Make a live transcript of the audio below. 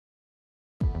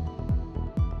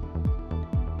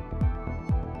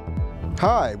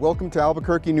Hi, welcome to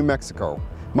Albuquerque, New Mexico.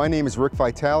 My name is Rick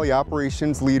Vitale,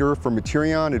 Operations Leader for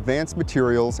Materion Advanced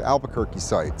Materials Albuquerque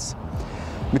sites.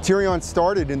 Materion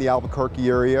started in the Albuquerque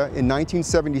area in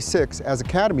 1976 as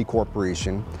Academy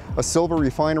Corporation, a silver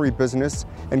refinery business,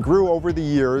 and grew over the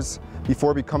years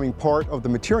before becoming part of the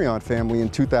Materion family in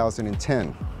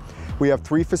 2010. We have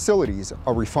three facilities: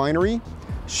 a refinery,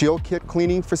 shield kit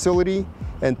cleaning facility,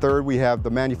 and third, we have the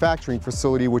manufacturing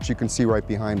facility, which you can see right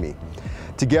behind me.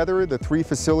 Together, the three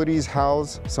facilities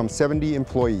house some 70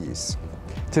 employees.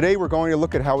 Today, we're going to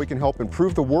look at how we can help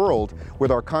improve the world with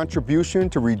our contribution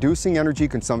to reducing energy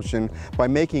consumption by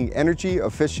making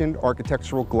energy-efficient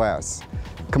architectural glass.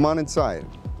 Come on inside.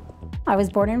 I was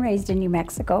born and raised in New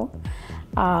Mexico,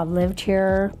 lived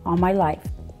here all my life.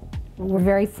 We're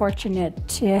very fortunate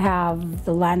to have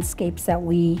the landscapes that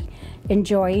we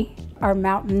enjoy, our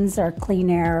mountains, our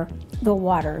clean air, the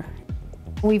water.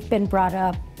 We've been brought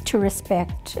up to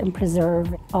respect and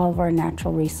preserve all of our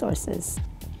natural resources.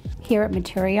 Here at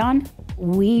Materion,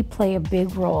 we play a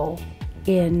big role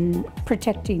in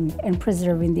protecting and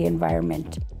preserving the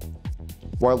environment.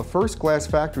 While the first glass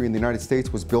factory in the United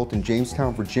States was built in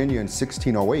Jamestown, Virginia in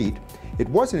 1608, it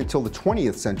wasn't until the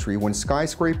 20th century when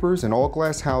skyscrapers and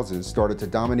all-glass houses started to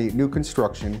dominate new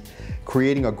construction,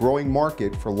 creating a growing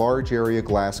market for large area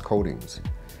glass coatings.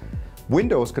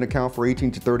 Windows can account for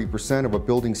 18 to 30% of a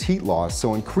building's heat loss,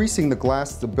 so increasing the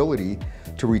glass's ability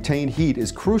to retain heat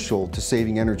is crucial to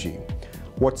saving energy.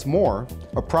 What's more,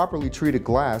 a properly treated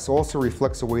glass also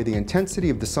reflects away the intensity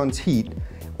of the sun's heat,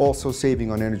 also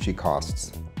saving on energy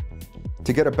costs.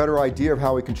 To get a better idea of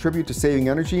how we contribute to saving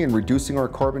energy and reducing our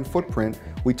carbon footprint,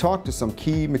 we talked to some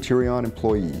key Materion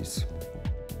employees.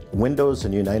 Windows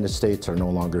in the United States are no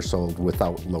longer sold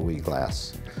without low-E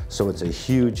glass, so it's a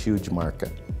huge, huge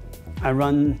market. I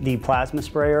run the plasma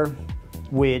sprayer,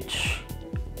 which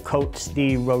coats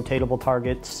the rotatable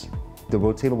targets. The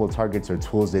rotatable targets are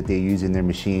tools that they use in their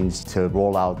machines to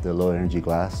roll out the low energy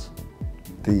glass.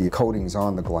 The coatings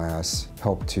on the glass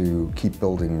help to keep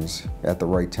buildings at the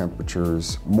right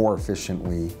temperatures more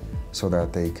efficiently so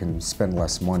that they can spend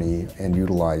less money and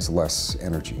utilize less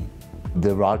energy.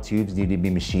 The raw tubes need to be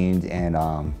machined,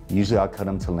 and usually I'll cut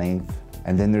them to length.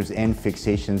 And then there's end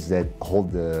fixations that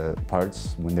hold the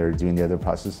parts when they're doing the other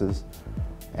processes.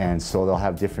 And so they'll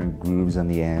have different grooves on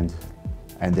the end.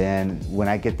 And then when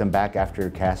I get them back after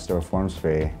cast or form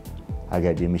spray, I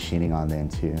gotta do machining on them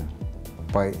too.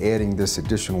 By adding this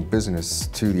additional business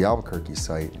to the Albuquerque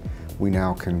site, we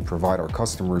now can provide our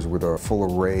customers with a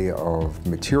full array of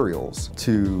materials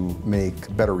to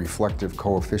make better reflective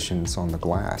coefficients on the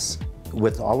glass.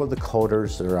 With all of the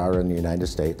coaters there are in the United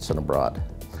States and abroad,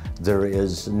 there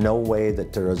is no way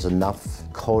that there is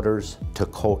enough coaters to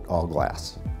coat all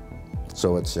glass.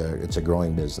 So it's a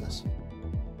growing business.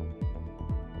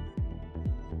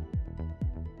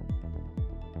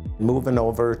 Moving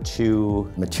over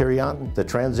to Materion, the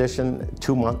transition,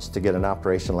 2 months to get an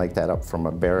operation like that up from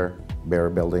a bare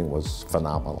building was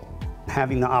phenomenal.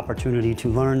 Having the opportunity to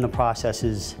learn the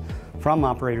processes from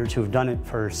operators who have done it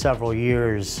for several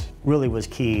years really was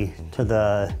key to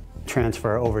the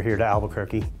transfer over here to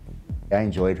Albuquerque. I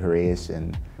enjoyed Horace,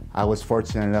 and I was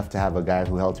fortunate enough to have a guy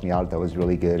who helped me out that was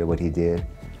really good at what he did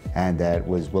and that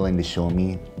was willing to show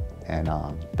me and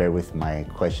bear with my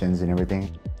questions and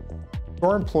everything.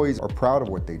 Our employees are proud of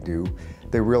what they do.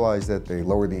 They realize that they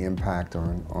lower the impact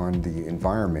on the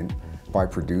environment by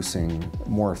producing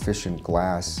more efficient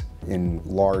glass in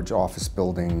large office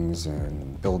buildings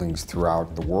and buildings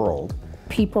throughout the world.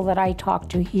 People that I talk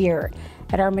to here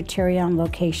at our Materion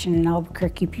location in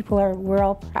Albuquerque, we're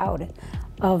all proud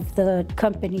of the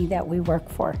company that we work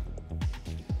for.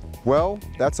 Well,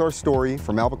 that's our story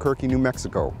from Albuquerque, New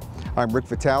Mexico. I'm Rick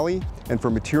Vitale, and for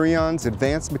Materion's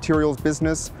Advanced Materials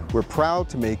business, we're proud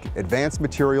to make advanced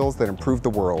materials that improve the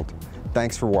world.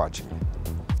 Thanks for watching.